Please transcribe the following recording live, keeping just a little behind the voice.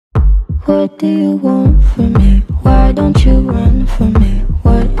What do you want from me? Why don't you run from me?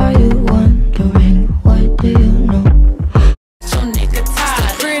 What are you wondering? What do you know? So nigga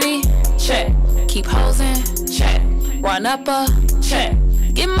tired. Pretty, check. Keep hosing, check. Run up a check.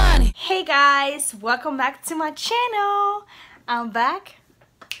 Get money. Hey guys, welcome back to my channel. I'm back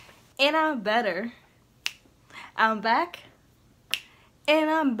and I'm better. I'm back and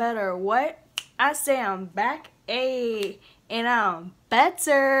I'm better. What? I say I'm back, and I'm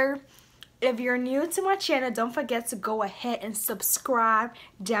better. If you're new to my channel, don't forget to go ahead and subscribe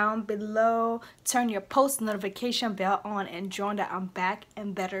down below. Turn your post notification bell on and join the I'm Back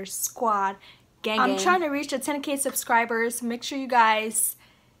and Better squad. Gang, I'm trying to reach the 10K subscribers. Make sure you guys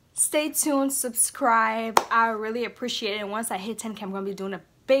stay tuned, subscribe. I really appreciate it. And once I hit 10K, I'm going to be doing a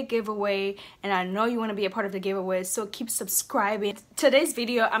big giveaway. And I know you want to be a part of the giveaway, so keep subscribing. Today's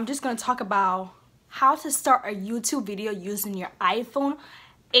video, I'm just going to talk about how to start a YouTube video using your iPhone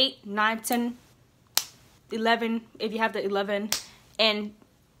 8, 9, 10, 11, if you have the 11, and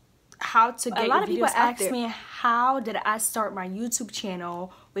how to get. A lot of people ask me, how did I start my YouTube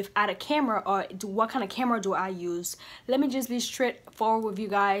channel without a camera, or what kind of camera do I use? Let me just be straightforward with you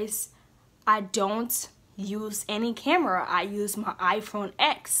guys. I don't use any camera. I use my iPhone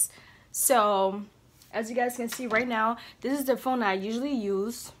X. So as you guys can see right now, this is the phone I usually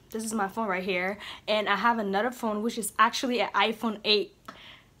use. This is my phone right here, and I have another phone which is actually an iPhone 8.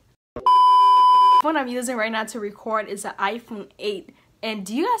 The phone I'm using right now to record is an iPhone 8. And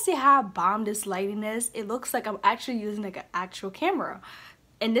do you guys see how bomb this lighting is? It looks like I'm actually using like an actual camera.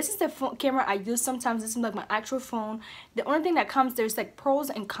 And this is the camera I use sometimes. This is like my actual phone. The only thing that comes, there's like pros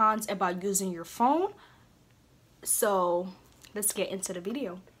and cons about using your phone. So let's get into the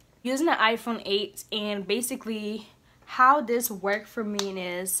video. Using an iPhone 8, and basically how this worked for me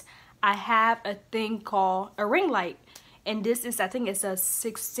is I have a thing called a ring light. And this is, I think it's a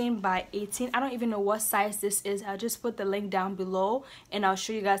 16 by 18. I don't even know what size this is. I'll just put the link down below and I'll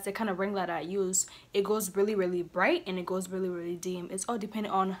show you guys the kind of ring light I use. It goes really, really bright and it goes really, really dim. It's all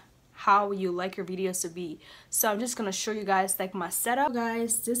depending on how you like your videos to be. So I'm just going to show you guys like my setup.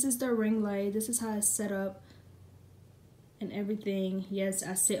 Guys, this is the ring light. This is how it's set up and everything. Yes,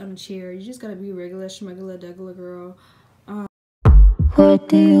 I sit on a chair. You just got to be regular, schmegular, degular girl. What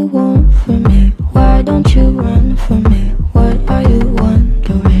do you want from me? Why don't you run from me? What are you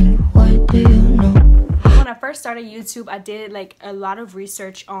wondering? What do you know? When I first started YouTube, I did like a lot of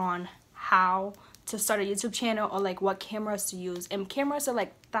research on how to start a YouTube channel, or like what cameras to use. And cameras are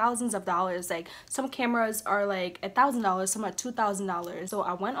like thousands of dollars. Like some cameras are like $1,000, some are $2,000. So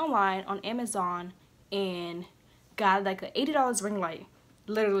I went online on Amazon and got like an $80 ring light.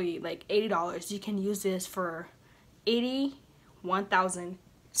 Literally like $80. You can use this for 1,000.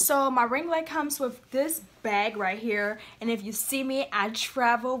 So my ring light comes with this bag right here, and if you see me, I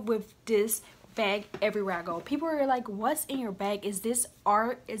travel with this bag everywhere I go. People are like, what's in your bag? Is this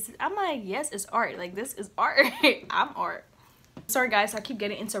art? I'm like, yes, it's art. Like, this is art. I'm art. Sorry guys, I keep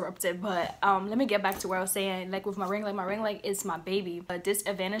getting interrupted, but let me get back to what I was saying. Like with my ring light is my baby. But this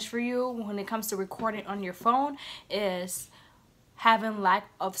advantage for you when it comes to recording on your phone is having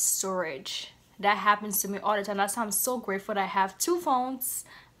lack of storage. That happens to me all the time. That's why I'm so grateful that I have two phones.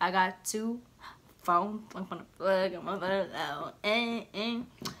 I got two phones. I'm gonna plug my phone out.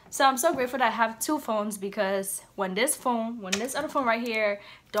 So I'm so grateful that I have two phones, because when this other phone right here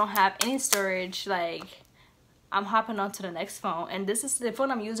don't have any storage, like I'm hopping on to the next phone. And this is the phone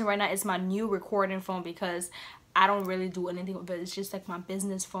I'm using right now. Is my new recording phone, because I don't really do anything with it. It's just like my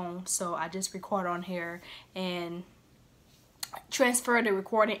business phone. So I just record on here and transfer the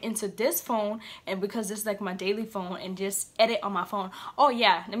recording into this phone, and because it's like my daily phone, and just edit on my phone. Oh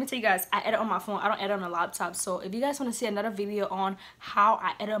yeah, let me tell you guys, I edit on my phone. I don't edit on a laptop. So if you guys want to see another video on how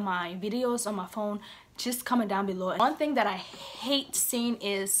I edit my videos on my phone, just comment down below. One thing that I hate seeing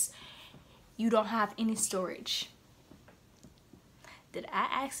is you don't have any storage. Did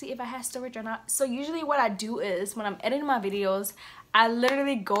I ask you if I had storage or not? So usually what I do is when I'm editing my videos, I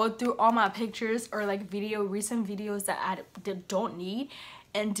literally go through all my pictures or like recent videos that I don't need,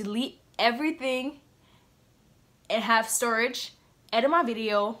 and delete everything and have storage, edit my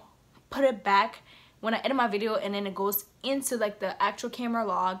video, put it back when I edit my video, and then it goes into like the actual camera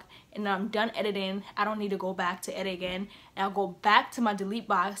log, and I'm done editing. I don't need to go back to edit again, and I'll go back to my delete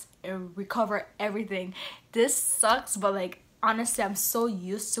box and recover everything. This sucks, but like honestly, I'm so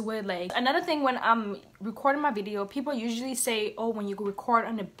used to it. Like another thing, when I'm recording my video, people usually say, oh, when you record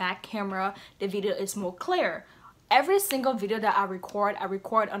on the back camera, the video is more clear. every single video that I record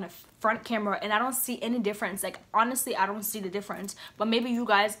on a front camera, and I don't see any difference. Like, honestly, I don't see the difference. But maybe you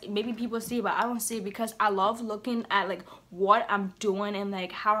guys, maybe people see, but I don't see it, because I love looking at like what I'm doing and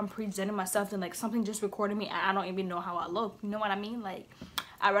like how I'm presenting myself, and like something just recording me and I don't even know how I look. You know what I mean? Like,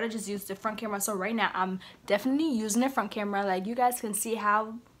 I'd rather just use the front camera. So right now I'm definitely using the front camera. Like, you guys can see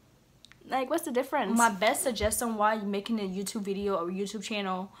how, like, what's the difference? My best suggestion while you're making a YouTube video or YouTube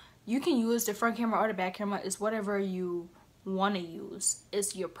channel, you can use the front camera or the back camera. It's whatever you want to use.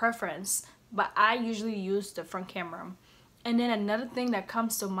 It's your preference. But I usually use the front camera. And then another thing that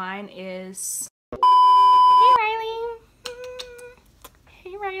comes to mind is, hey Riley.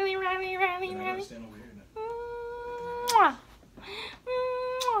 Hey Riley. Mwah.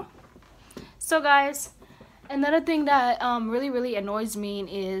 Mwah. So guys, another thing that really annoys me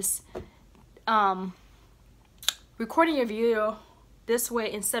is recording your video this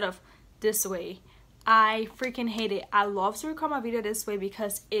way instead of this way. I freaking hate it. I love to record my video this way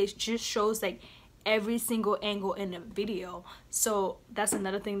because it just shows like every single angle in the video. So that's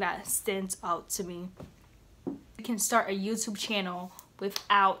another thing that stands out to me. You can start a YouTube channel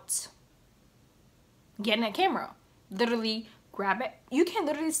without getting a camera. Literally grab it. You can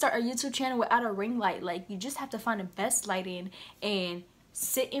literally start a YouTube channel without a ring light. Like, you just have to find the best lighting and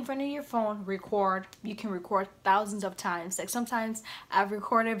sit in front of your phone, record. You can record thousands of times. Like, sometimes I've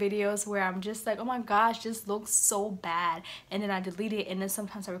recorded videos where I'm just like, oh my gosh, this looks so bad, and then I delete it. And then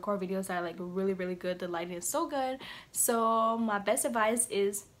sometimes I record videos that are like really good. The lighting is so good. So my best advice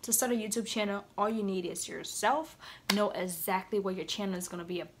is to start a YouTube channel. All you need is yourself. Know exactly what your channel is going to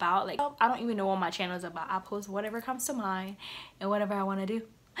be about. Like, I don't even know what my channel is about. I post whatever comes to mind and whatever I want to do.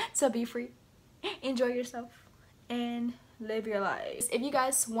 So be free, enjoy yourself, and live your life. If you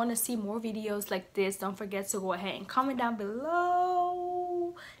guys want to see more videos like this, don't forget to go ahead and comment down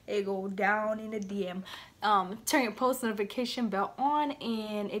below. It go down in the DM. Turn your post notification bell on,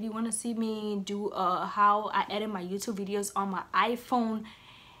 and if you want to see me do how I edit my YouTube videos on my iPhone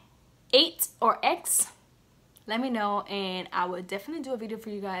 8 or X, let me know and I will definitely do a video for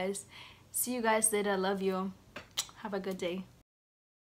you guys. See you guys later. I love you. Have a good day.